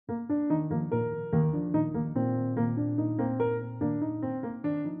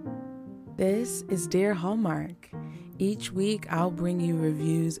This is Dear Hallmark. Each week, I'll bring you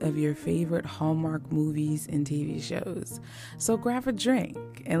reviews of your favorite Hallmark movies and TV shows. So grab a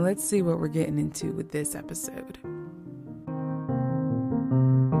drink and let's see what we're getting into with this episode.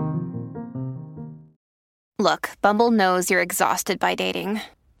 Look, Bumble knows you're exhausted by dating.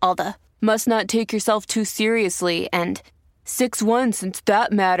 All the must not take yourself too seriously and 6'1" since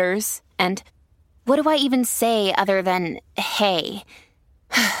that matters. And what do I even say other than hey?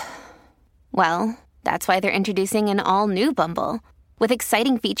 Well, that's why they're introducing an all-new Bumble with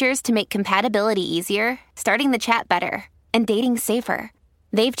exciting features to make compatibility easier, starting the chat better, and dating safer.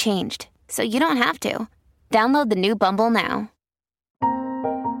 They've changed, so you don't have to. Download the new Bumble now.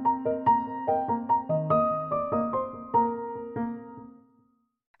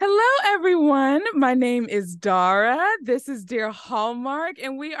 Hello, everyone. My name is Dara. This is Dear Hallmark,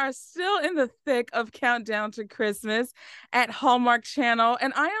 and we are still in the thick of Countdown to Christmas at Hallmark Channel.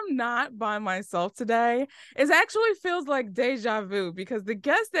 And I am not by myself today. It actually feels like deja vu because the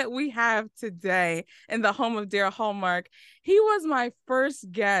guest that we have today in the home of Dear Hallmark, he was my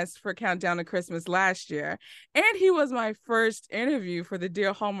first guest for Countdown to Christmas last year, and he was my first interview for the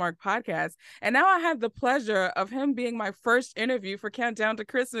Dear Hallmark podcast. And now I have the pleasure of him being my first interview for Countdown to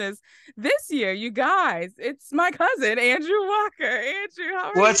Christmas this year. You guys, it's my cousin, Andrew Walker. Andrew,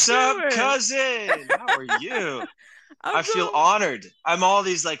 how are What's you up, doing? cousin? How are you? I feel honored. I'm all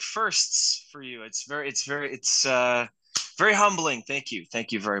these like firsts for you. It's very humbling. Thank you.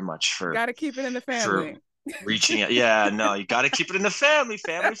 Thank you very much for Gotta keep it in the family. reaching out. Yeah, no, you got to keep it in the family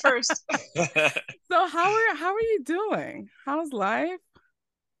first. So how are you doing? How's life?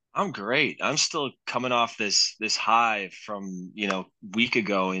 I'm great. I'm still coming off this high from, week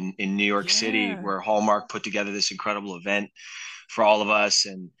ago in New York City, where Hallmark put together this incredible event for all of us.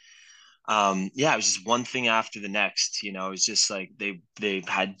 And it was just one thing after the next. It was just like they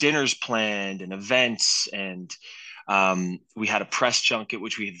had dinners planned and events, and we had a press junket,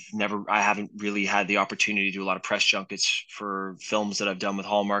 which I haven't really had the opportunity to do a lot of press junkets for films that I've done with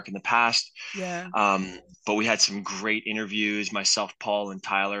Hallmark in the past. Yeah. But we had some great interviews, myself, Paul, and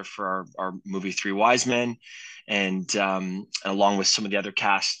Tyler, for our movie Three Wise Men, and along with some of the other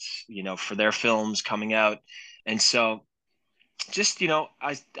casts, for their films coming out. And so just,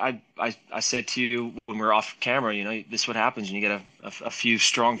 I said to you when we were off camera, this is what happens when you get a few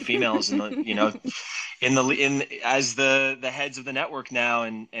strong females in the, as the heads of the network now,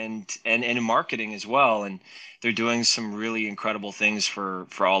 and in marketing as well. And they're doing some really incredible things for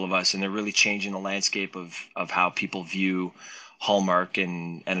all of us. And they're really changing the landscape of how people view Hallmark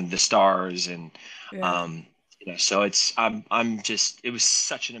and the stars. And, so it was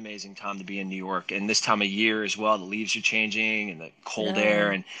such an amazing time to be in New York, and this time of year as well. The leaves are changing and the cold air,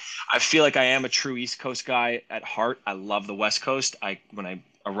 and I feel like I am a true East Coast guy at heart. I love the West Coast. When I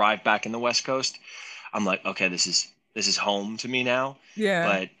arrive back in the West Coast, I'm like, okay, this is home to me now. Yeah.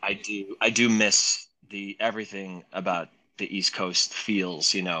 But I do miss everything about the East Coast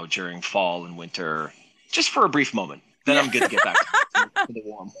feels, during fall and winter, just for a brief moment. Then I'm good to get back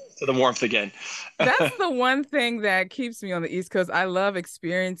to the warmth again. That's the one thing that keeps me on the East Coast. I love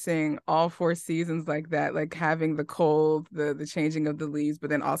experiencing all four seasons like that, like having the cold, the changing of the leaves, but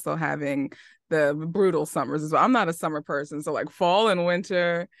then also having the brutal summers as well. I'm not a summer person, so like fall and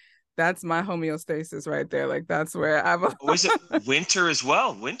winter, that's my homeostasis right there. Like that's where I've Was it winter as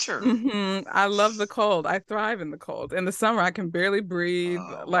well? Winter. Mm-hmm. I love the cold. I thrive in the cold. In the summer, I can barely breathe.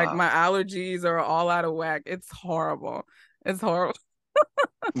 Oh, Like wow. my allergies are all out of whack. It's horrible. It's horrible.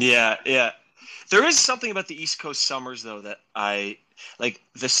 Yeah, yeah. There is something about the East Coast summers though that I like,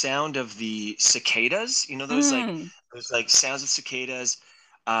 the sound of the cicadas, those like sounds of cicadas,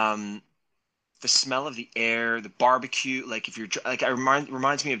 um, the smell of the air, the barbecue. Like if you're like,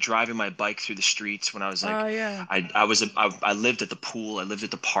 reminds me of driving my bike through the streets when I was like, Oh yeah. I lived at the pool. I lived at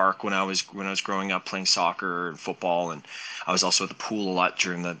the park when I was growing up playing soccer and football, and I was also at the pool a lot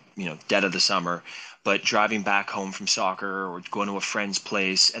during the dead of the summer. But driving back home from soccer or going to a friend's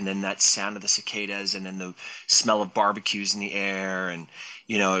place, and then that sound of the cicadas, and then the smell of barbecues in the air, and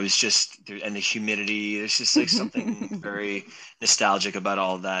it was just and the humidity. There's just like something very nostalgic about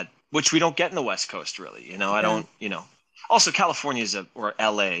all of that, which we don't get in the West Coast really. I don't. Also, California or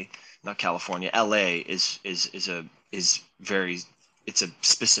LA, not California. LA is very. It's a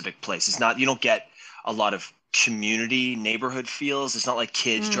specific place. It's not. You don't get a lot of community neighborhood feels. It's not like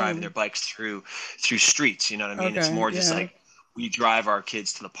kids driving their bikes through streets. You know what I mean? It's more just like we drive our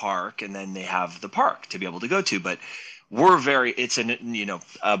kids to the park, and then they have the park to be able to go to. But it's a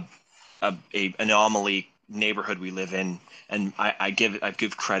anomaly neighborhood we live in, and I give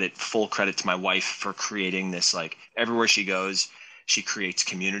full credit to my wife for creating this. Like everywhere she goes, she creates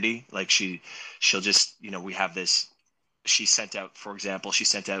community. Like she'll just, we have this, she sent out, for example, she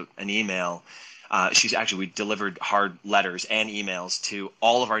sent out an email. We delivered hard letters and emails to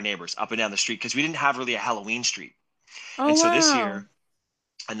all of our neighbors up and down the street because we didn't have really a Halloween street. Oh And so this wow. year,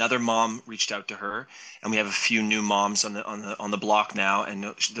 another mom reached out to her, and we have a few new moms on the block now, and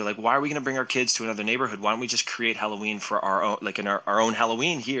they're like, why are we going to bring our kids to another neighborhood? Why don't we just create Halloween for our own, like in our own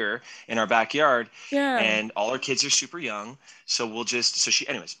Halloween here in our backyard? Yeah. And all our kids are super young, so we'll just so she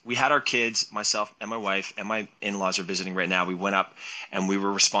anyways, we had our kids, myself and my wife and my in-laws are visiting right now. We went up and we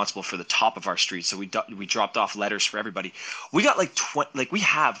were responsible for the top of our street, so we dropped off letters for everybody. We got like 20, like we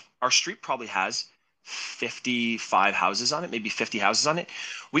have, our street probably has 55 houses on it, maybe 50 houses on it.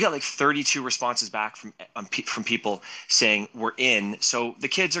 We got like 32 responses back from people saying we're in. So the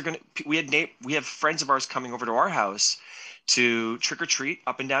kids are gonna. We have friends of ours coming over to our house to trick or treat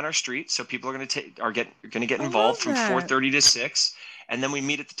up and down our street. So people are gonna get I love involved from that. 4:30 to 6, and then we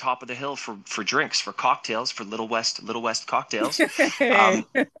meet at the top of the hill for drinks, for cocktails, for Little West cocktails. Um,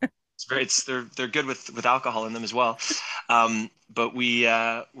 they're good with alcohol in them as well. But we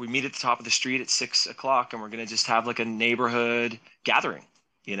meet at the top of the street at 6 o'clock, and we're gonna just have like a neighborhood gathering,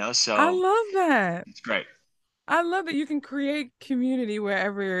 I So love that. it's great. I love that you can create community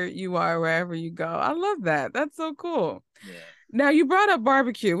wherever you are, wherever you go. I love that. That's so cool. Yeah. Now, you brought up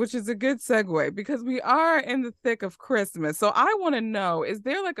barbecue, which is a good segue because we are in the thick of Christmas. So I want to know, is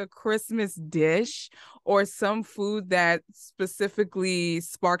there like a Christmas dish or some food that specifically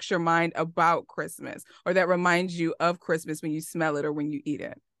sparks your mind about Christmas or that reminds you of Christmas when you smell it or when you eat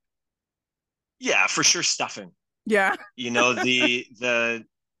it? Yeah, for sure, stuffing. Yeah. You know, the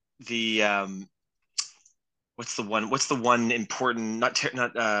what's the one important, not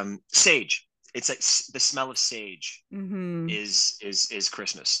sage. It's like the smell of sage Mm-hmm. is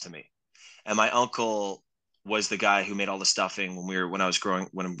Christmas to me. And my uncle was the guy who made all the stuffing when I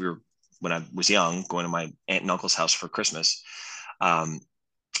was young, going to my aunt and uncle's house for Christmas. Um,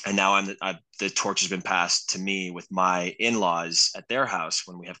 and now the torch has been passed to me with my in-laws at their house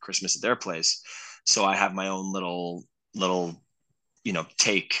when we have Christmas at their place. So I have my own little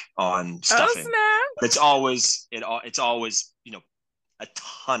take on Oh, stuffing. snap. It's always a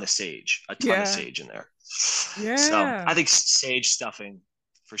ton of Yeah. sage in there. So Yeah. I think sage stuffing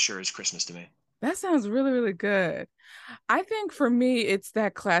for sure is Christmas to me. That sounds really, really good. I think for me, it's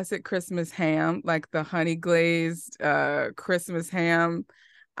that classic Christmas ham, like the honey glazed Christmas ham.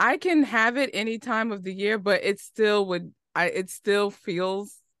 I can have it any time of the year, but it still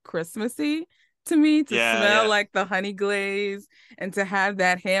feels Christmassy to me to Yeah, smell yeah, like the honey glaze and to have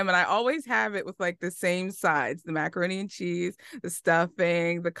that ham. And I always have it with like the same sides, the macaroni and cheese, the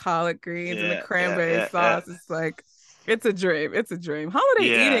stuffing, the collard greens, and the yeah, yeah, cranberry yeah, yeah. sauce. It's like it's a dream. It's a dream. Holiday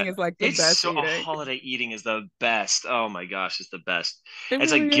Yeah, eating is like the it's best so eating. holiday eating is the best. Oh my gosh, it's the best. It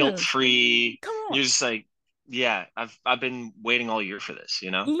It's like really guilt is. free. Come on. You're just like, yeah, I've been waiting all year for this,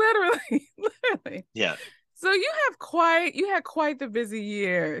 Literally, literally. Yeah. So you had quite the busy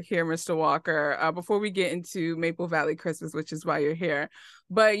year here, Mr. Walker. Before we get into Maple Valley Christmas, which is why you're here,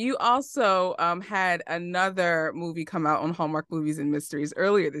 but you also had another movie come out on Hallmark Movies and Mysteries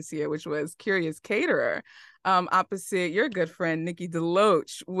earlier this year, which was Curious Caterer, opposite your good friend Nikki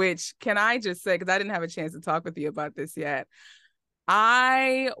DeLoach. Which can I just say, because I didn't have a chance to talk with you about this yet.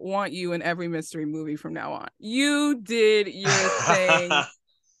 I want you in every mystery movie from now on. You did your thing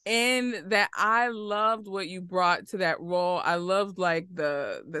in that. I loved what you brought to that role. I loved like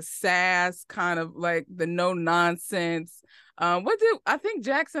the sass, kind of like the no nonsense. What did I think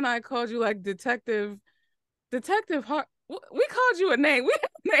Jackson and I called you, like Detective Hart? We called you a name. We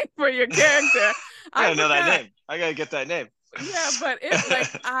have a name for your character. I I gotta know that forgot. name. I gotta get that name. Yeah, but it's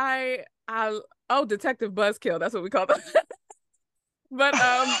like I oh, Detective Buzzkill. That's what we called it. But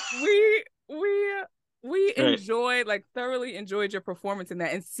we Right. enjoyed, like thoroughly enjoyed your performance in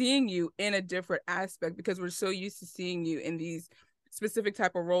that and seeing you in a different aspect because we're so used to seeing you in these specific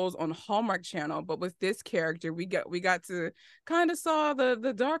type of roles on Hallmark Channel. But with this character, we got to kind of saw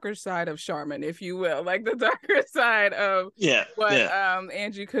the darker side of Charmin, if you will, like the darker side of Yeah, what yeah.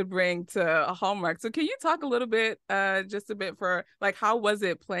 Angie could bring to Hallmark. So can you talk a little bit, just a bit, for like how was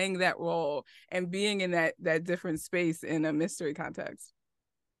it playing that role and being in that different space in a mystery context?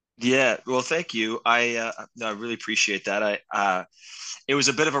 Yeah, well, thank you. No, I really appreciate that. It was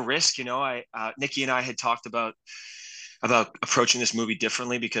a bit of a risk, I Nikki and I had talked about approaching this movie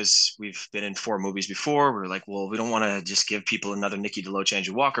differently because we've been in 4 movies before. We were like, well, we don't want to just give people another Nikki DeLoach,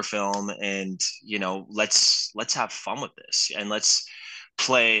 Andrew Walker film, and let's have fun with this and let's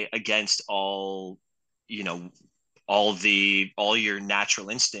play against you know, all your natural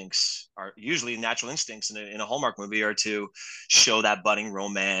instincts are usually natural instincts in a Hallmark movie are to show that budding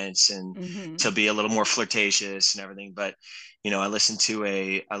romance and to be a little more flirtatious and everything. But I listened to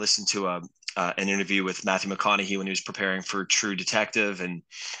an interview with Matthew McConaughey when he was preparing for True Detective, and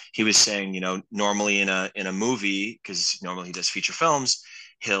he was saying, normally in a movie, because normally he does feature films,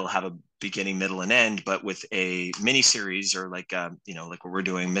 he'll have a beginning, middle, and end. But with a miniseries or like like what we're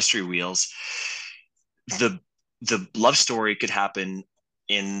doing, Mystery Wheels, the love story could happen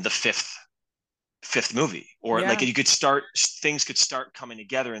in the fifth movie, or like things could start coming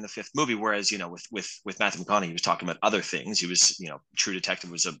together in the fifth movie. Whereas with Matthew McConaughey, he was talking about other things. He was True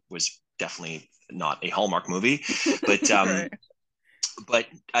Detective was definitely not a Hallmark movie, but Right. but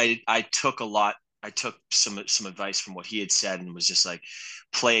I took some advice from what he had said, and was just like,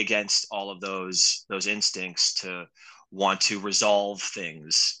 play against all of those instincts to want to resolve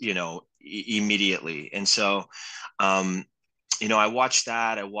things immediately. And so I watched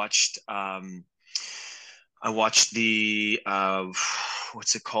that. I watched the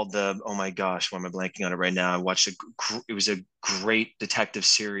what's it called, oh my gosh, why am I blanking on it right now? It was a great detective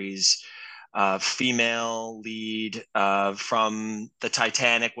series, female lead from the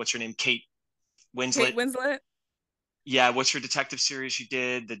Titanic. What's her name? Kate Kate Winslet. Winslet. Yeah, what's her detective series she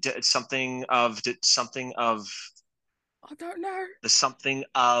did? Something of I don't know. the something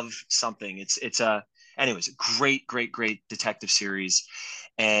of something. It's a anyways, great detective series.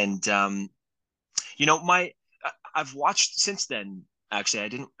 And my I've watched since then. Actually, I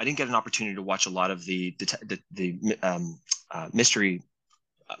didn't get an opportunity to watch a lot of the mystery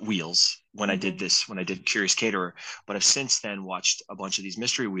wheels when I did Curious Caterer, but I've since then watched a bunch of these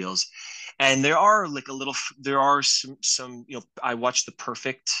mystery wheels, and there are some I watched the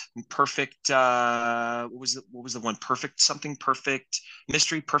perfect what was the one, perfect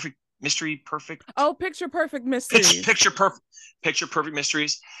Oh, Picture Perfect Mysteries. picture perfect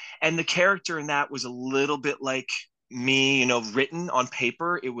mysteries, and the character in that was a little bit like me, written on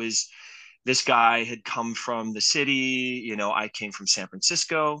paper. It was, this guy had come from the city. I came from San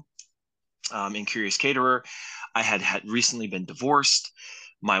Francisco. In Curious Caterer, I had recently been divorced.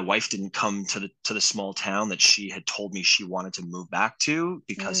 My wife didn't come to the small town that she had told me she wanted to move back to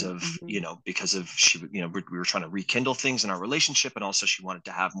because of she we were trying to rekindle things in our relationship, and also she wanted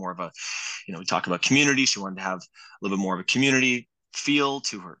to have more of a, we talk about community. She wanted to have a little bit more of a community feel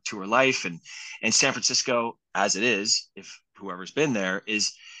to her life, and San Francisco, as it is, if whoever's been there,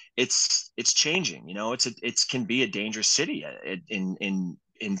 is it's changing. It can be a dangerous city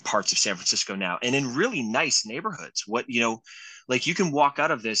in parts of San Francisco now, and in really nice neighborhoods. Like you can walk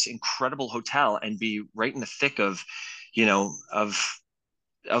out of this incredible hotel and be right in the thick of,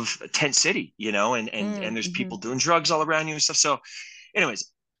 of tent city, and there's people doing drugs all around you and stuff. So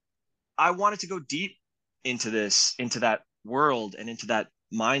anyways, I wanted to go deep into that world and into that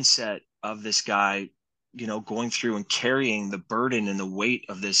mindset of this guy, going through and carrying the burden and the weight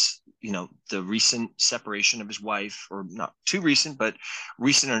of this, the recent separation of his wife, or not too recent, but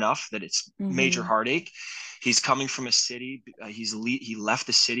recent enough that it's major heartache. He's coming from a city. He left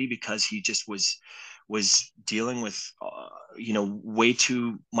the city because he just was dealing with, way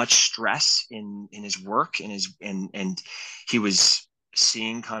too much stress in his work and he was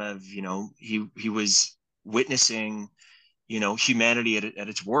seeing kind of, he was witnessing, humanity at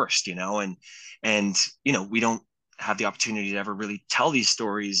its worst, and we don't have the opportunity to ever really tell these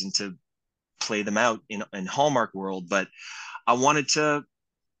stories and to play them out in Hallmark world. But I wanted to,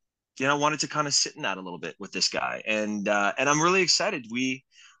 kind of sit in that a little bit with this guy, and I'm really excited.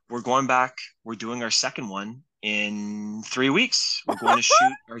 We're going back. We're doing our second one in 3 weeks. We're going to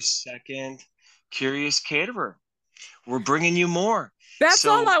shoot our second Curious Caterer. We're bringing you more. That's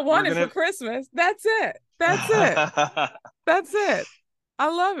all I wanted for Christmas. That's it. That's it. I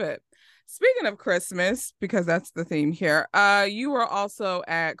love it. Speaking of Christmas, because that's the theme here, you were also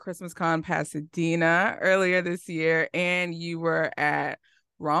at Christmas Con Pasadena earlier this year, and you were at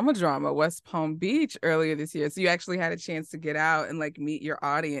Rama Drama West Palm Beach earlier this year. So you actually had a chance to get out and like meet your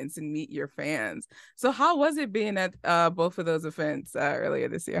audience and meet your fans. So how was it being at both of those events earlier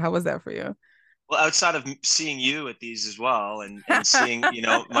this year? How was that for you? Well, outside of seeing you at these as well, and seeing,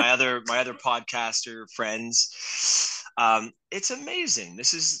 my other podcaster friends, it's amazing.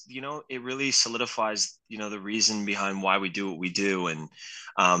 This is, it really solidifies, the reason behind why we do what we do. And,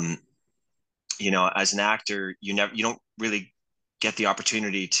 as an actor, you don't really get the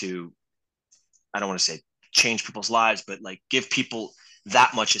opportunity to, I don't want to say change people's lives, but like give people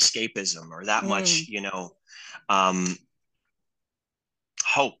that much escapism or that much,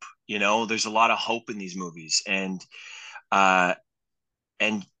 hope. There's a lot of hope in these movies, and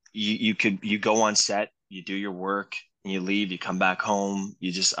you go on set you do your work, and you leave, you come back home.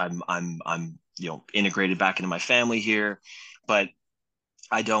 I'm integrated back into my family here, but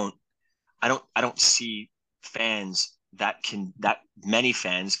I don't I don't see fans that many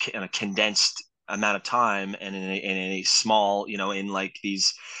fans in a condensed amount of time and in a small, in like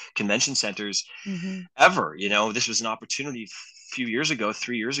these convention centers ever. This was an opportunity a few years ago,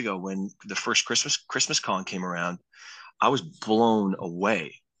 3 years ago, when the first Christmas con came around. I was blown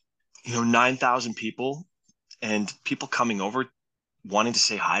away. 9,000 people, and people coming over wanting to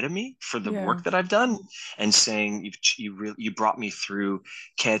say hi to me for the work that I've done, and saying you brought me through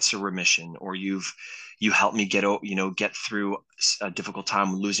cancer remission, or you helped me get through a difficult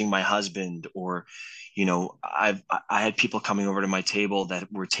time losing my husband, or I had people coming over to my table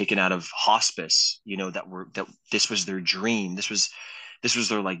that were taken out of hospice, that this was their dream. This was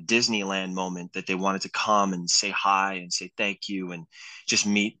their like Disneyland moment, that they wanted to come and say hi and say thank you and just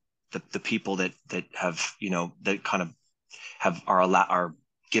meet the people that have, that kind of are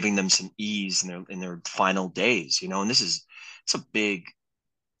giving them some ease in their final days, and it's a big,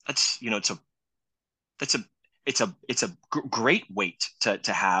 that's, it's a great weight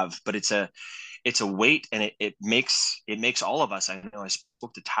to have, but it's a weight, and it makes all of us. I know I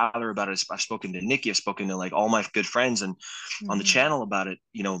spoke to Tyler about it. I've spoken to Nikki. I've spoken to like all my good friends and on the channel about it,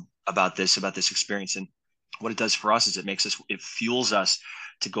 about this experience. And what it does for us is it fuels us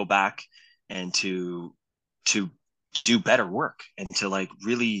to go back and to do better work, and to like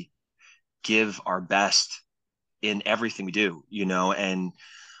really give our best in everything we do, and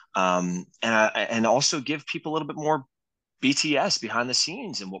also give people a little bit more BTS behind the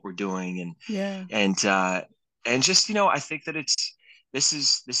scenes and what we're doing. And just, I think that this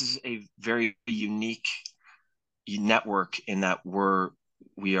is a very unique network, in that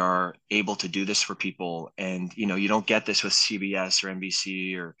we are able to do this for people. And you don't get this with CBS or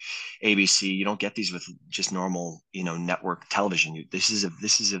NBC or ABC. You don't get these with just normal network television. This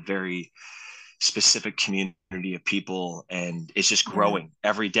is a very specific community of people, and it's just growing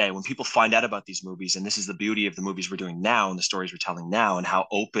every day when people find out about these movies. And this is the beauty of the movies we're doing now, and the stories we're telling now, and how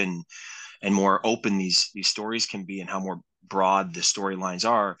open and more open these stories can be, and how more broad the storylines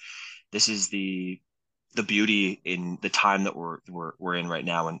are. This is the beauty in the time that we're in right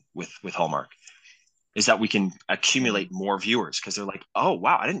now, and with Hallmark, is that we can accumulate more viewers, because they're like, oh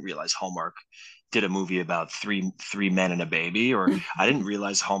wow, I didn't realize Hallmark did a movie about three men and a baby, or I didn't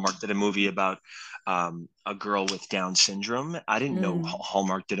realize Hallmark did a movie about a girl with Down syndrome. I didn't know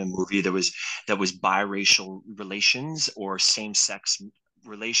Hallmark did a movie that was biracial relations, or same-sex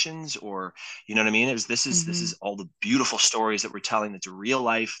relations, or you know what I mean. This is all the beautiful stories that we're telling, that's real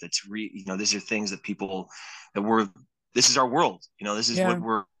life, that's these are things that people, this is our world, this is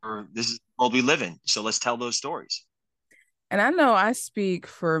what this is the world we live in, so let's tell those stories. And I know I speak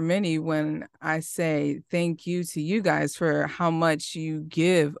for many when I say thank you to you guys for how much you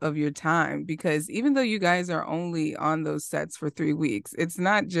give of your time, because even though you guys are only on those sets for 3 weeks, it's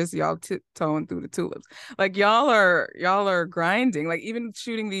not just y'all tiptoeing through the tulips. Like y'all are grinding, like even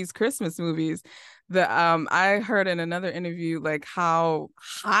shooting these Christmas movies. I heard in another interview like how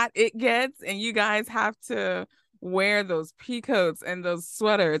hot it gets, and you guys have to wear those pea coats and those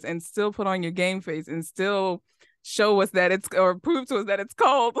sweaters and still put on your game face and still show us that or prove to us that it's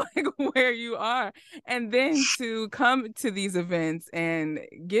cold, like where you are. And then to come to these events and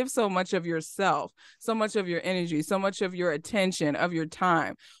give so much of yourself, so much of your energy, so much of your attention, of your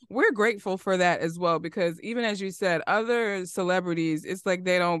time. We're grateful for that as well, because even as you said, other celebrities, it's like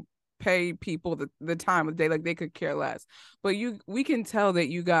they don't pay people the time of day, like they could care less. But we can tell that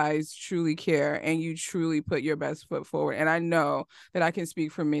you guys truly care, and you truly put your best foot forward. And I know that I can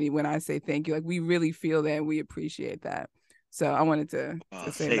speak for many when I say thank you. Like we really feel that, and we appreciate that. So I wanted to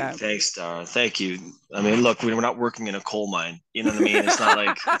say that. Thanks, Dara. Thank you. I mean, look, we're not working in a coal mine. You know what I mean? It's not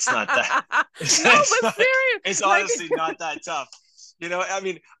like it's not that. It's honestly not that tough. I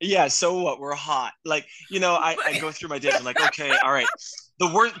mean, yeah. So what? We're hot. Like, I go through my days. I'm like, okay, all right. The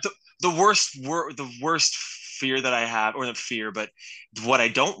worst fear that I have, or the fear, but what I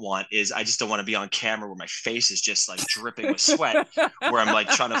don't want is, I just don't want to be on camera where my face is just like dripping with sweat, where I'm like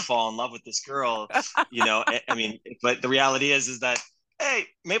trying to fall in love with this girl, I mean, but the reality is that, hey,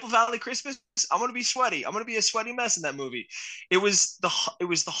 Maple Valley Christmas, I'm going to be sweaty. I'm going to be a sweaty mess in that movie. It was the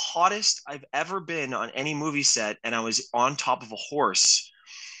hottest I've ever been on any movie set. And I was on top of a horse,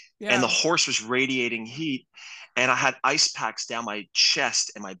 and the horse was radiating heat. And I had ice packs down my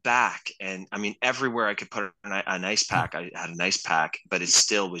chest and my back. And I mean, everywhere I could put an ice pack, I had an ice pack, but it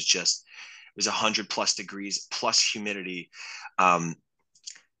still was it was 100+ degrees plus humidity. But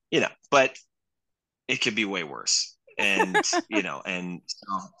it could be way worse. And, and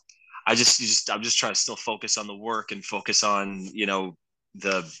so I'm just trying to still focus on the work and focus on,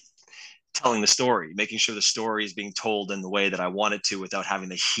 the telling the story, making sure the story is being told in the way that I want it to without having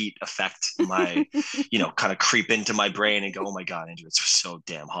the heat affect my, kind of creep into my brain and go, oh my God, Andrew, it's so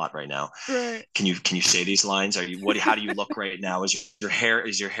damn hot right now. Right. Can you say these lines? How do you look right now? Is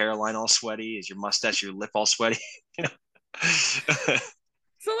your hairline all sweaty? Is your mustache, your lip all sweaty? you know?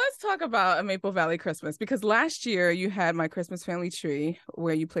 So let's talk about A Maple Valley Christmas, because last year you had My Christmas Family Tree,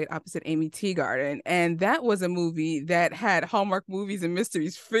 where you played opposite Amy Teagarden, and that was a movie that had Hallmark Movies and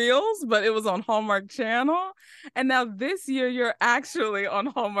Mysteries feels, but it was on Hallmark Channel. And now this year you're actually on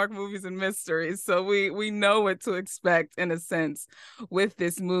Hallmark Movies and Mysteries, so we know what to expect in a sense with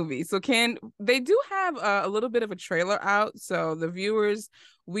this movie. So can they do have a little bit of a trailer out, so the viewers,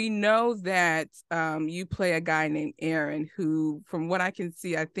 we know that you play a guy named Aaron who, from what I can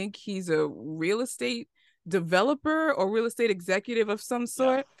see, I think he's a real estate developer or real estate executive of some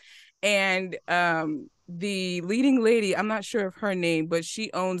sort. Yeah. And the leading lady, I'm not sure of her name, but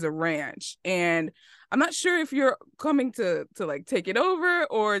she owns a ranch. And I'm not sure if you're coming to like take it over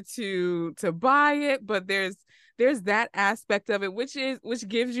or to buy it, but there's that aspect of it, which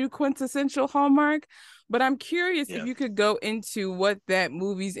gives you quintessential Hallmark. But I'm curious if you could go into what that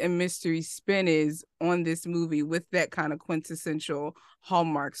movies and mystery spin is on this movie with that kind of quintessential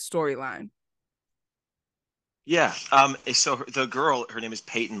Hallmark storyline. Yeah. So the girl, her name is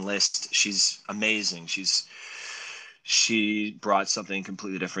Peyton List. She's amazing. She brought something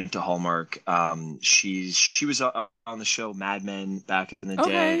completely different to Hallmark. She was on the show Mad Men back in the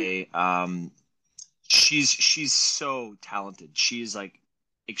day. She's so talented. She's like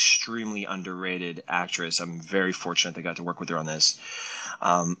extremely underrated actress. I'm very fortunate that I got to work with her on this.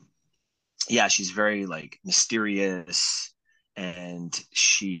 Yeah, she's very like mysterious, and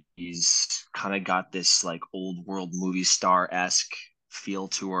she's kind of got this like old world movie star-esque feel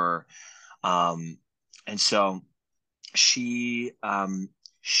to her. And so she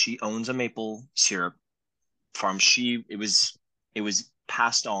owns a maple syrup farm. It was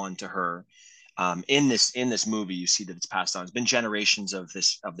passed on to her. In this movie, you see that it's passed on. It's been generations of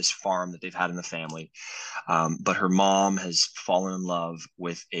this farm that they've had in the family, but her mom has fallen in love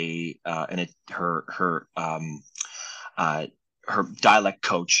with her dialect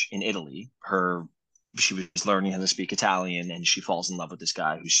coach in Italy. She was learning how to speak Italian, and she falls in love with this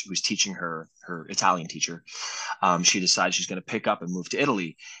guy who's teaching her Italian teacher. She decides she's going to pick up and move to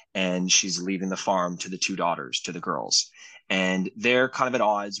Italy, and she's leaving the farm to the two daughters, to the girls, and they're kind of at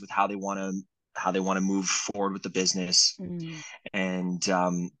odds with how they want to move forward with the business. And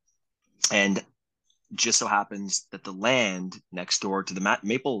just so happens that the land next door to the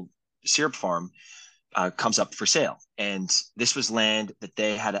maple syrup farm comes up for sale, and this was land that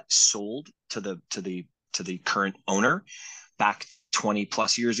they had sold to the current owner back 20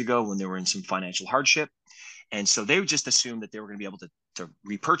 plus years ago when they were in some financial hardship, and so they just assumed that they were going to be able to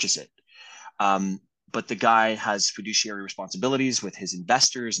repurchase it. But the guy has fiduciary responsibilities with his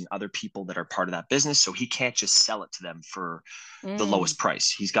investors and other people that are part of that business, so he can't just sell it to them for the lowest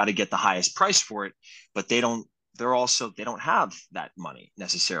price. He's got to get the highest price for it, but they don't have that money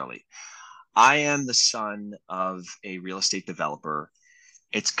necessarily. I am the son of a real estate developer.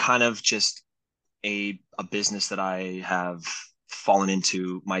 It's kind of just a business that I have fallen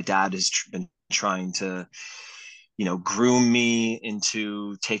into. My dad has been trying to, groom me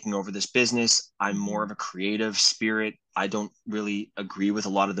into taking over this business. I'm more of a creative spirit. I don't really agree with a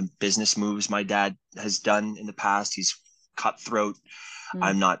lot of the business moves my dad has done in the past. He's cutthroat.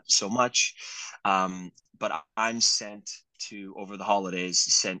 I'm not so much. But I'm sent to, over the holidays,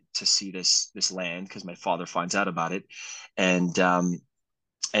 sent to see this land because my father finds out about it.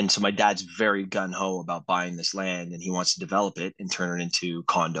 And so my dad's very gung-ho about buying this land, and he wants to develop it and turn it into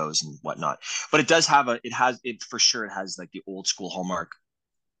condos and whatnot. But it for sure has like the old school Hallmark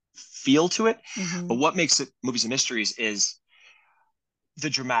feel to it. But what makes it movies and mysteries is the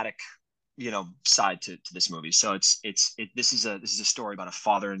dramatic, side to this movie. So this is a story about a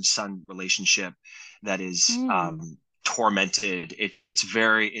father and son relationship that is tormented.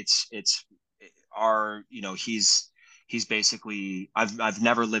 He's basically, I've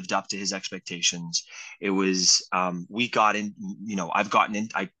never lived up to his expectations. It was we got in,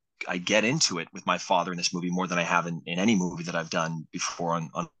 I get into it with my father in this movie more than I have in any movie that I've done before on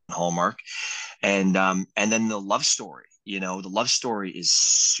Hallmark. And then the love story, the love story is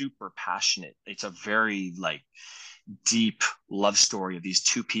super passionate. It's a very like deep love story of these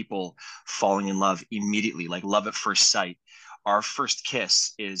two people falling in love immediately, like love at first sight. Our first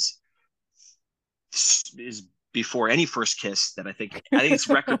kiss is before any first kiss that I think it's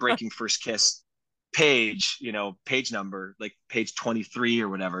record breaking first kiss page, page number, like page 23 or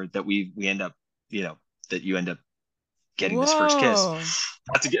whatever, that we end up, that you end up getting this first kiss. Whoa.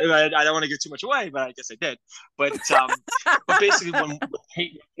 Not to get, I don't want to give too much away, but I guess I did. But basically, when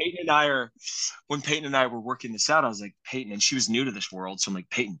Peyton and I were working this out, I was like, Peyton, and she was new to this world, so I'm like,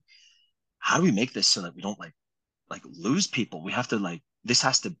 Peyton, how do we make this so that we don't like lose people? We have to this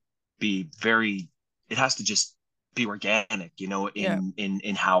has to be it has to just be organic,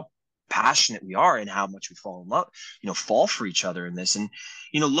 in how passionate we are and how much we fall in love, fall for each other in this. And,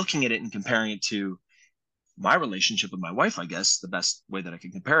 looking at it and comparing it to my relationship with my wife, I guess the best way that I can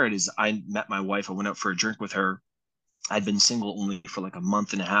compare it is I met my wife. I went out for a drink with her. I'd been single only for like a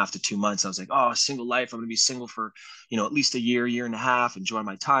month and a half to 2 months. I was like, oh, single life. I'm going to be single for, at least a year and a half, enjoy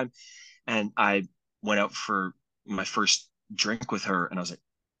my time. And I went out for my first drink with her, and I was like,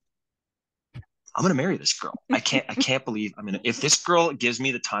 I'm going to marry this girl. I can't believe if this girl gives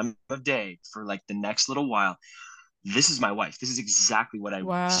me the time of day for like the next little while, this is my wife. This is exactly what I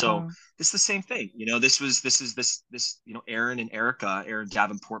want. So it's the same thing. Aaron and Erica, Aaron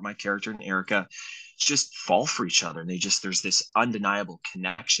Davenport, my character, and Erica just fall for each other. And there's this undeniable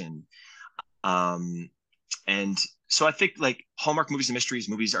connection. And so I think like Hallmark Movies and Mysteries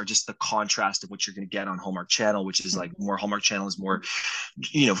movies are just the contrast of what you're going to get on Hallmark Channel, which is like more Hallmark Channel is more,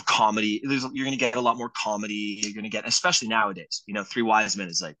 comedy. You're going to get a lot more comedy. You're going to get, especially nowadays, Three Wise Men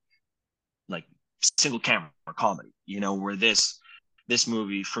is like single camera comedy, where this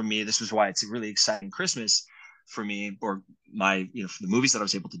movie for me, this was why it's a really exciting Christmas for me, or my, for the movies that I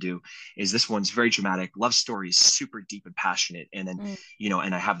was able to do, is this one's very dramatic. Love story is super deep and passionate. And then,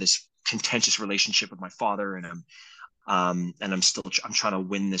 and I have this contentious relationship with my father, and I'm trying to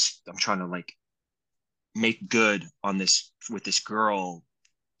win this. I'm trying to like make good on this with this girl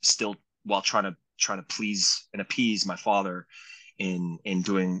still, while trying to please and appease my father in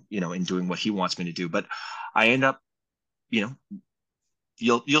doing what he wants me to do. But I end up,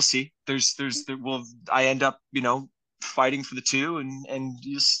 you'll see I end up, fighting for the two, and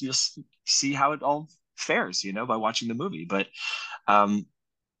you'll see how it all fares, by watching the movie. But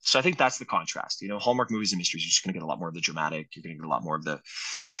so I think that's the contrast. Hallmark Movies and Mysteries, you're just going to get a lot more of the dramatic. You're going to get a lot more of the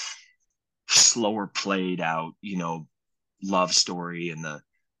slower played out, love story.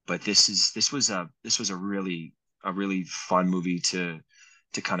 But this was a really fun movie to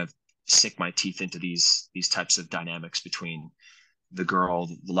kind of sink my teeth into these types of dynamics between the girl,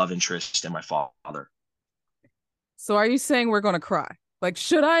 the love interest, and my father. So are you saying we're going to cry? Like,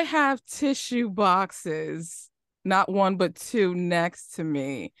 should I have tissue boxes, not one, but two, next to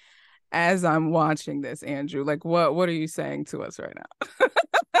me as I'm watching this, Andrew? Like, what are you saying to us right now?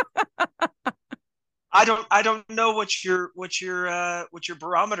 I don't know what your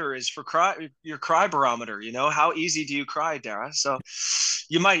barometer is for your cry barometer. How easy do you cry, Dara? So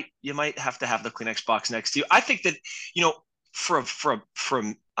you might have to have the Kleenex box next to you. I think that,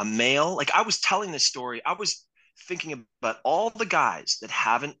 from a male, like I was telling this story, I was thinking about all the guys that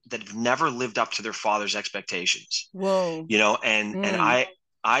have never lived up to their father's expectations. Whoa. And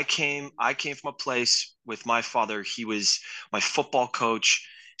I came from a place with my father. He was my football coach,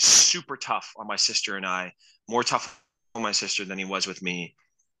 super tough on my sister and I, more tough on my sister than he was with me.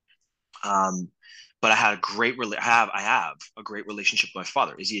 But I had I have a great relationship with my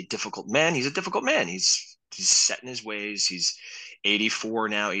father. Is he a difficult man? He's a difficult man. He's set in his ways. He's 84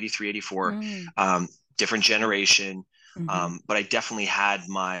 now, 83, 84. Different generation. But I definitely had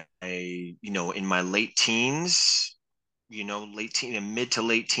in my late teens, mid to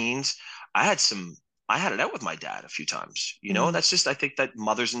late teens, I had it out with my dad a few times. That's just, I think that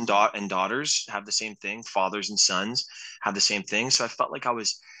mothers and daughters have the same thing. Fathers and sons have the same thing. So I felt like I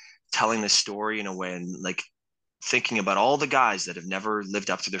was telling this story in a way, and like thinking about all the guys that have never lived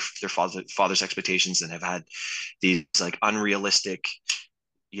up to their father's expectations, and have had these like unrealistic,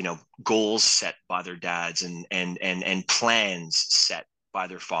 goals set by their dads, and plans set by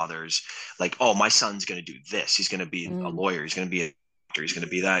their fathers. Like, oh, my son's going to do this. He's going to be a lawyer. He's going to be a doctor. He's going to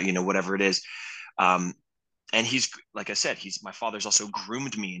be that, whatever it is. And he's, like I said, my father's also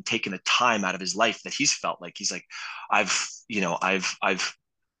groomed me and taken the time out of his life that he's felt like, he's like, I've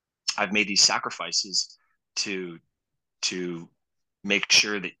made these sacrifices to make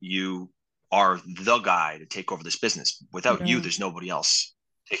sure that you are the guy to take over this business. Without you, there's nobody else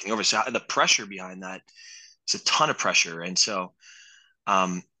taking over. So the pressure behind that is a ton of pressure. And so,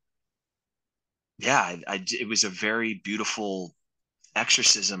 it was a very beautiful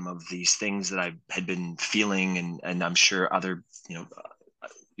exorcism of these things that I had been feeling, and I'm sure other,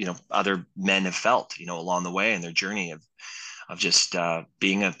 other men have felt, along the way in their journey of just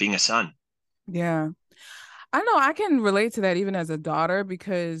being a son. Yeah. I know I can relate to that even as a daughter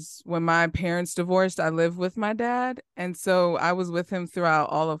because when my parents divorced, I lived with my dad. And so I was with him throughout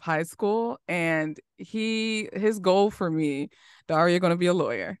all of high school. And his goal for me, Daria, you're going to be a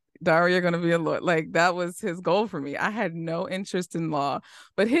lawyer. Daria, you're going to be a lawyer. Like that was his goal for me. I had no interest in law.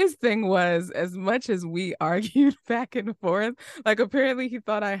 But his thing was, as much as we argued back and forth, like apparently he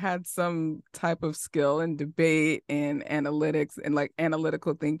thought I had some type of skill in debate and analytics and like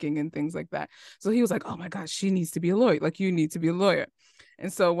analytical thinking and things like that. So he was like, "Oh my gosh, she needs to be a lawyer. Like you need to be a lawyer."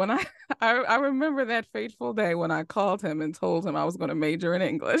 And so when I remember that fateful day when I called him and told him I was going to major in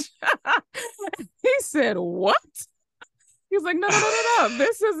English. He said, "What?" He was like, "No, no, no, no, no.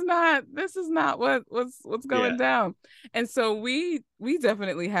 This is not what's going Yeah. down." And so we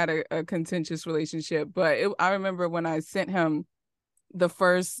definitely had a contentious relationship, but I remember when I sent him the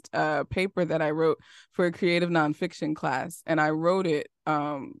first paper that I wrote for a creative nonfiction class, and I wrote it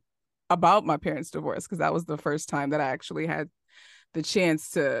about my parents' divorce because that was the first time that I actually had the chance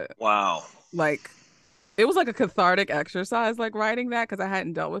to Wow. like it was like a cathartic exercise, like writing that because I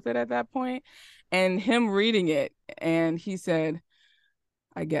hadn't dealt with it at that point. And him reading it, and he said,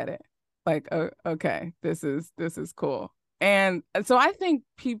 "I get it. Like, okay, this is cool." And so I think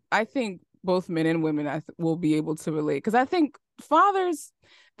both men and women will be able to relate because I think fathers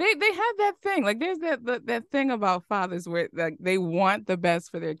they have that thing. Like there's that thing about fathers where like they want the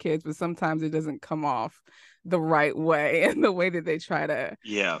best for their kids, but sometimes it doesn't come off the right way and the way that they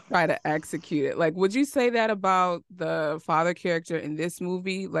Yeah. try to execute it. Like, would you say that about the father character in this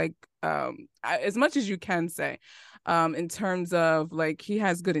movie? Like, as much as you can say, in terms of like he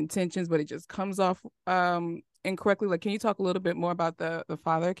has good intentions, but it just comes off incorrectly. Like, can you talk a little bit more about the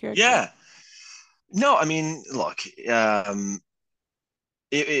father character? Yeah. No, I mean, look,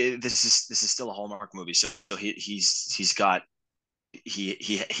 this is still a Hallmark movie, so he's got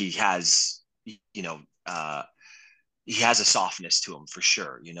he has you know he has a softness to him for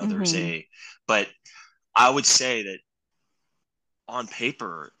sure. There's Mm-hmm. but I would say that on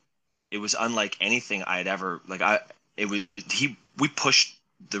paper it was unlike anything I'd ever like. It was he we pushed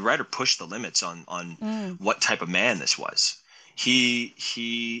the writer pushed the limits on Mm. what type of man this was.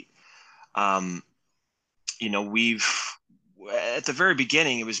 He um we've at the very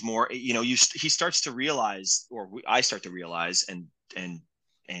beginning it was more he starts to realize, or I start to realize and and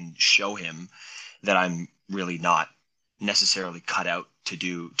show him that I'm really not necessarily cut out to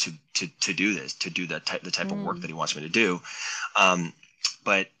do this, to do the type of work Mm. that he wants me to do.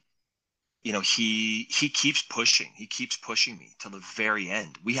 But he keeps pushing me till the very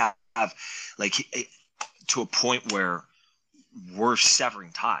end. We have like to a point where we're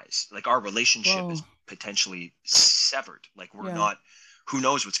severing ties. Like our relationship Whoa. is potentially severed. Like we're Yeah. not. Who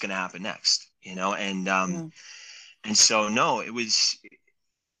knows what's going to happen next? Yeah. And so no, it was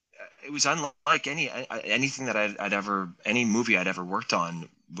unlike anything that I'd ever any movie I'd ever worked on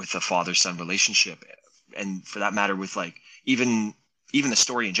with a father son relationship, and for that matter with like even the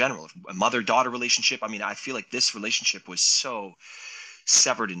story in general, a mother daughter relationship. I mean, I feel like this relationship was so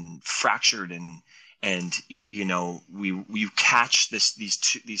severed and fractured, and we catch these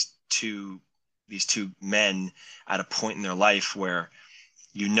two men at a point in their life where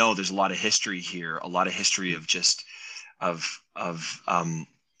there's a lot of history here, a lot of history of just of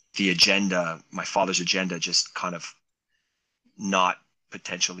the agenda, my father's agenda, just kind of not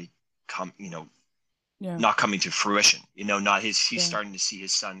potentially come, Yeah. not coming to fruition. Not he's Yeah. starting to see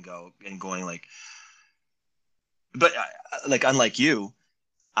his son go and going like, but like unlike you,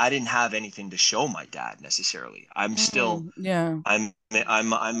 I didn't have anything to show my dad necessarily. I'm still Mm. Yeah.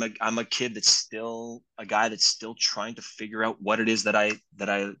 I'm a kid that's still a guy that's still trying to figure out what it is that I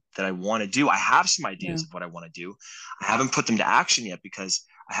want to do. I have some Yeah. ideas of what I want to do. I haven't put them to action yet because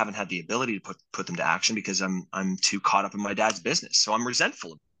I haven't had the ability to put them to action because I'm too caught up in my dad's business. So I'm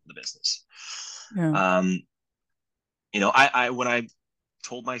resentful of the business. Yeah. Um, I when I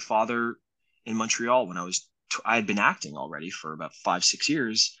told my father in Montreal when I had been acting already for about 5-6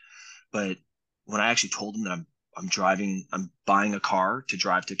 years, but when I actually told him that I'm buying a car to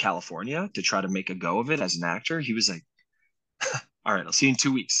drive to California to try to make a go of it as an actor, he was like, "All right, I'll see you in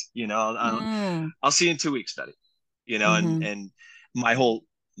 2 weeks. Mm. I'll see you in 2 weeks, buddy." And Mm-hmm.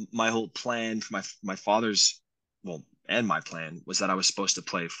 my whole plan for my father's, well, and my plan was that I was supposed to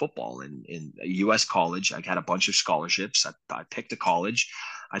play football in a U.S. college. I had a bunch of scholarships. I picked a college.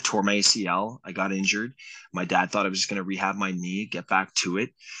 I tore my ACL. I got injured. My dad thought I was just going to rehab my knee, get back to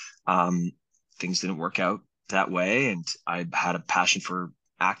it. Um, Things didn't work out that way, and I had a passion for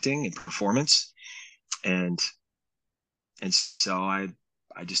acting and performance, and so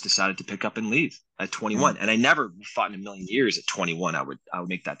I just decided to pick up and leave at 21. And I never thought in a million years at 21 I would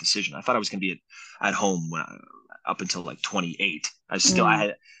make that decision. I thought I was going to be at home up until like 28. I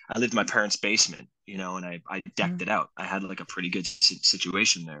lived in my parents' basement, and I decked it out. I had like a pretty good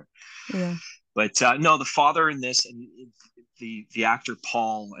situation there. Yeah. But no, the father in this, and the actor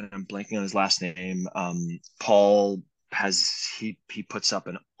Paul, and I'm blanking on his last name. Paul he puts up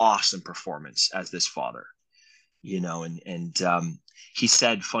an awesome performance as this father, and he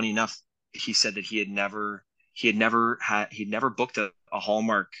said, funny enough, he said that he'd never booked a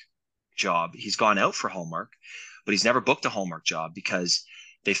Hallmark job. He's gone out for Hallmark, but he's never booked a Hallmark job because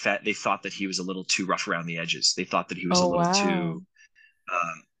they thought that he was a little too rough around the edges. They thought that he was a little too,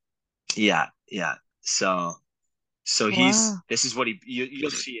 yeah. So this is what you'll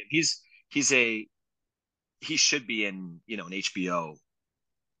see him. He should be in, an HBO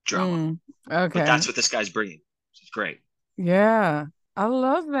drama. Okay. But that's what this guy's bringing. It's great. Yeah. I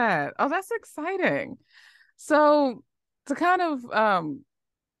love that. Oh, that's exciting. So to kind of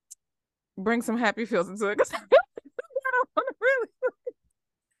bring some happy feels into it, because I don't want to really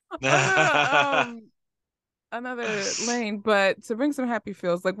another lane, but to bring some happy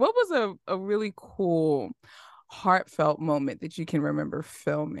feels, like what was a really cool heartfelt moment that you can remember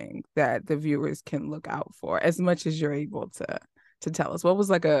filming that the viewers can look out for, as much as you're able to tell us? What was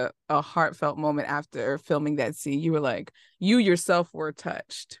like a heartfelt moment after filming that scene? You were like, you yourself were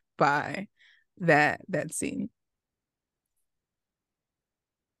touched by that scene.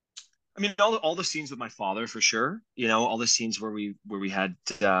 I mean, all the scenes with my father, for sure. All the scenes where we had,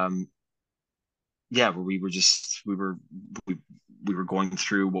 where we were going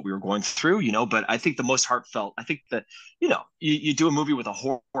through what we were going through, But I think the most heartfelt, I think that, you do a movie with a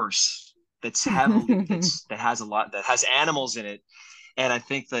horse that's heavily, that has animals in it, and I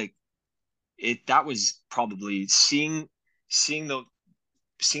think like that was probably seeing the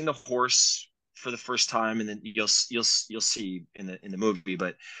horse for the first time, and then you'll see in the movie,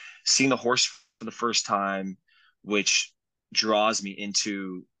 but seeing the horse for the first time, which draws me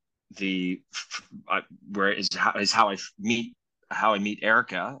into where is how I meet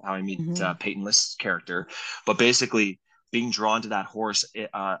Erica, how I meet Peyton List's character. But basically being drawn to that horse,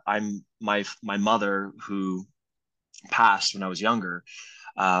 I'm my mother, who passed when I was younger.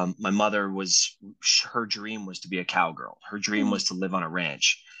 My mother her dream was to be a cowgirl. Her dream was to live on a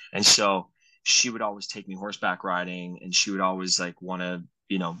ranch. And so she would always take me horseback riding, and she would always like want to,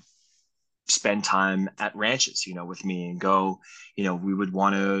 spend time at ranches, with me, and go, she'd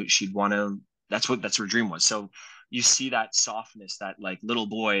want to, that's her dream was. So you see that softness, that like little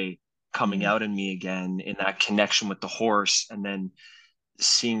boy coming out in me again, in that connection with the horse. And then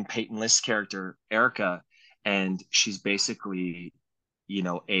seeing Peyton List's character, Erica, and she's basically,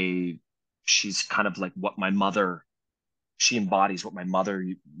 she's kind of like what my mother, she embodies what my mother,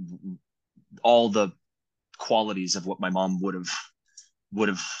 all the qualities of what my mom would have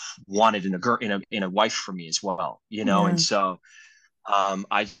wanted in a girl, in a wife for me as well, And so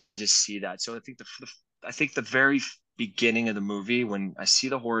I just see that. So I think the very beginning of the movie, when I see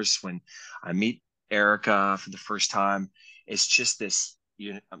the horse, when I meet Erica for the first time, it's just this,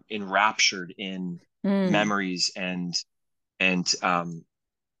 I'm enraptured in memories and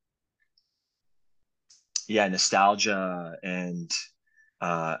nostalgia, and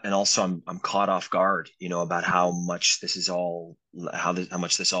also I'm caught off guard, about how much this all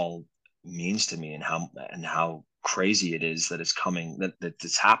means to me, and how crazy it is that it's coming, that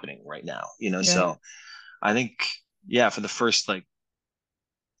it's happening right now, So I think, for the first like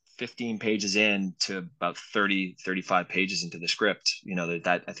 15 pages in to about 35 pages into the script,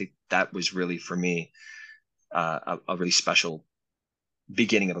 that I think that was really, for me, a really special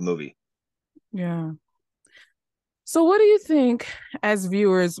beginning of a movie. Yeah. So what do you think, as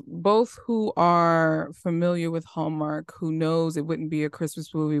viewers, both who are familiar with Hallmark, who knows it wouldn't be a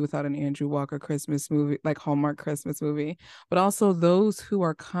Christmas movie without an Andrew Walker Christmas movie, like Hallmark Christmas movie, but also those who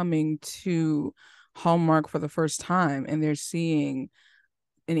are coming to Hallmark for the first time and they're seeing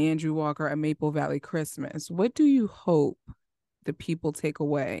an Andrew Walker, A Maple Valley Christmas, what do you hope the people take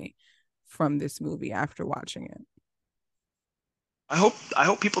away from this movie after watching it? I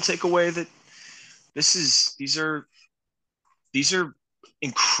hope people take away that these are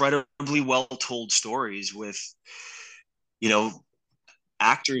incredibly well told stories with,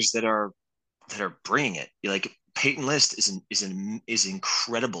 actors that are bringing it. Like Peyton List is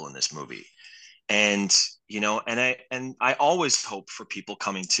incredible in this movie, and I always hope for people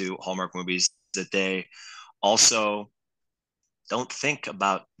coming to Hallmark movies that they also don't think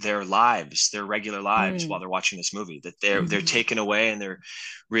about their lives, their regular lives, while they're watching this movie. That they're taken away, and they're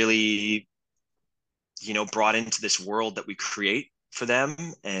really, brought into this world that we create for them.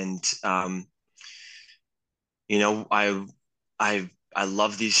 And you know, I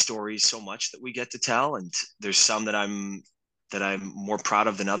love these stories so much that we get to tell, and there's some that I'm more proud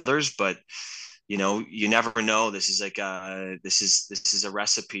of than others. But you know, you never know. This is like this is a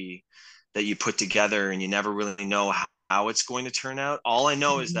recipe that you put together, and you never really know how it's going to turn out. All I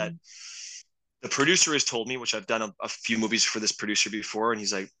know is that the producer has told me, which I've done a few movies for this producer before, and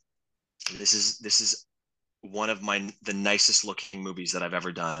he's like, this is one of the nicest looking movies that I've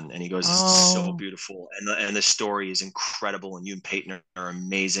ever done. And he goes, it's so Oh, beautiful. And the story is incredible. And you and Peyton are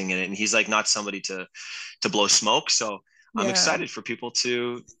amazing in it. And he's like, not somebody to blow smoke. So I'm yeah. excited for people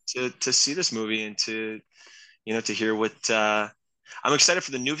to see this movie and to, you know, to hear what, I'm excited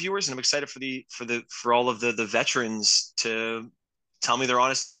for the new viewers, and I'm excited for all of the veterans to tell me their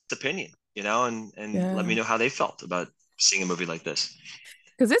honest opinion, you know, and let me Yeah. know how they felt about seeing a movie like this.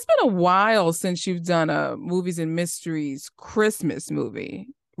 Because it's been a while since you've done a movies and mysteries Christmas movie,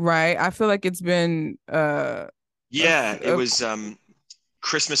 right? I feel like it's been Yeah, it a was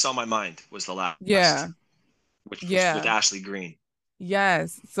Christmas on My Mind was the yeah, last, which was with yeah. Ashley Green.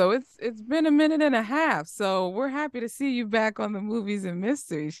 Yes. So it's been a minute and a half. So we're happy to see you back on the Movies and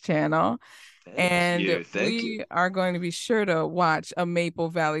Mysteries channel. Thank And you. Thank you. we are going to be sure to watch A Maple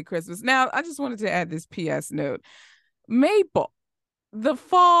Valley Christmas. Now, I just wanted to add this PS note. Maple, the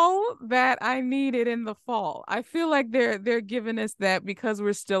fall that I needed in the fall. I feel like they're giving us that because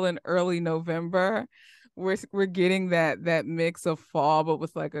we're still in early November. We're getting that mix of fall, but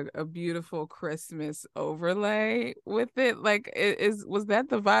with like a beautiful Christmas overlay with it. Like, was that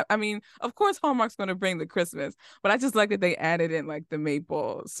the vibe? I mean, of course, Hallmark's going to bring the Christmas, but I just like that they added in like the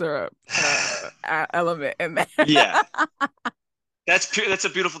maple syrup element in that. Yeah, that's a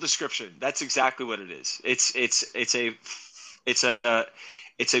beautiful description. That's exactly what it is. It's a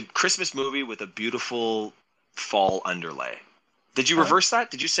it's a Christmas movie with a beautiful fall underlay. Did you Uh, reverse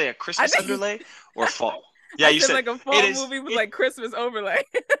that? Did you say a I Christmas think underlay or fall? Yeah, I you said said like a it fall is movie with it like Christmas overlay.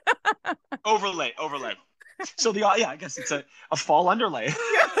 overlay. So the yeah, I guess it's a fall underlay.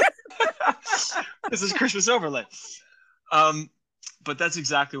 This is Christmas overlay. Um, but that's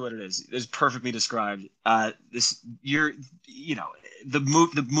exactly what it is. It's perfectly described. This you're you know the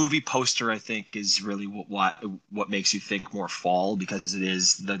movie poster I think is really what makes you think more fall, because it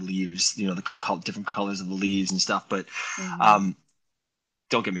is the leaves, you know, different colors of the leaves and stuff. But Mhm. um,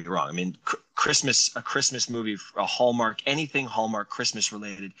 don't get me wrong. I mean, a Christmas movie, a Hallmark, anything Hallmark Christmas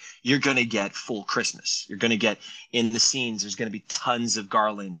related, you're going to get full Christmas. You're going to get in the scenes. There's going to be tons of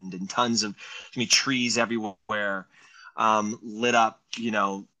garland and tons of trees everywhere, lit up, you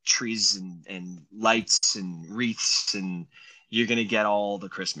know, trees and lights and wreaths, and you're going to get all the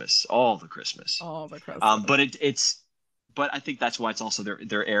Christmas. All the Christmas. But but I think that's why it's also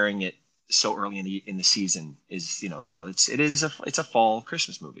they're airing it so early in the season. Is, you know, it's a fall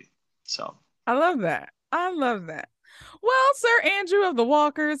Christmas movie. So I love that. I love that. Well, Sir Andrew of the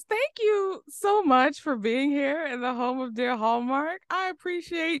Walkers, thank you so much for being here in the home of Dear Hallmark. I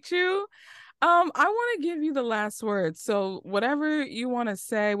appreciate you. I want to give you the last word. So whatever you want to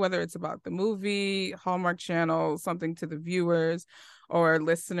say, whether it's about the movie, Hallmark Channel, something to the viewers or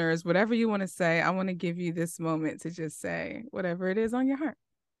listeners, whatever you want to say, I want to give you this moment to just say whatever it is on your heart.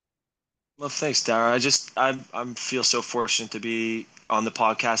 well, thanks, Dara. I feel so fortunate to be on the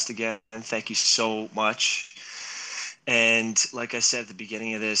podcast again, and thank you so much. And like I said at the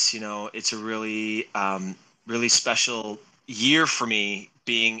beginning of this, you know, it's a really special year for me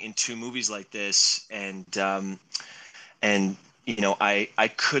being in two movies like this, and you know,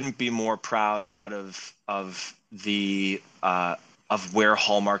 I couldn't be more proud of the of where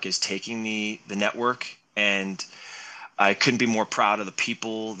Hallmark is taking the network, and I couldn't be more proud of the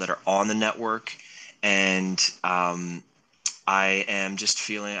people that are on the network. And I am just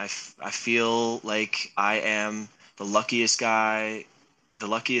feeling I feel like I am the luckiest guy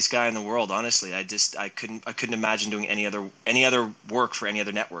in the world. Honestly, I couldn't imagine doing any other work for any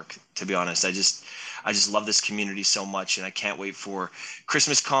other network. To be honest, I just love this community so much, and I can't wait for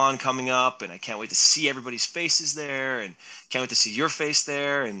Christmas Con coming up, and I can't wait to see everybody's faces there, and can't wait to see your face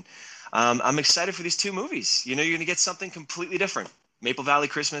there, and I'm excited for these two movies. You know, you're gonna get something completely different. Maple Valley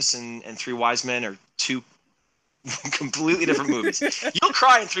Christmas and Three Wise Men are two completely different movies. You'll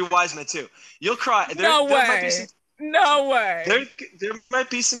cry in Three Wise Men too. You'll cry. No There might be some way. No there way. there might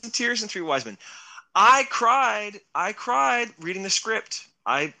be some tears in Three Wise Men. I cried reading the script.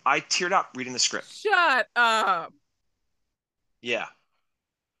 I teared up reading the script. Shut up. Yeah.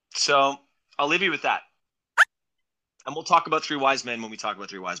 So I'll leave you with that. And we'll talk about Three Wise Men when we talk about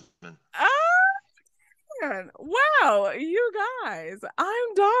Three Wise Men. Oh, man. Wow, you guys.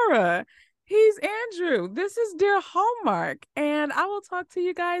 I'm Dara He's Andrew. This is Dear Hallmark, and I will talk to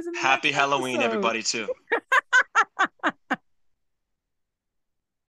you guys in the Happy next Halloween, episode. everybody, too.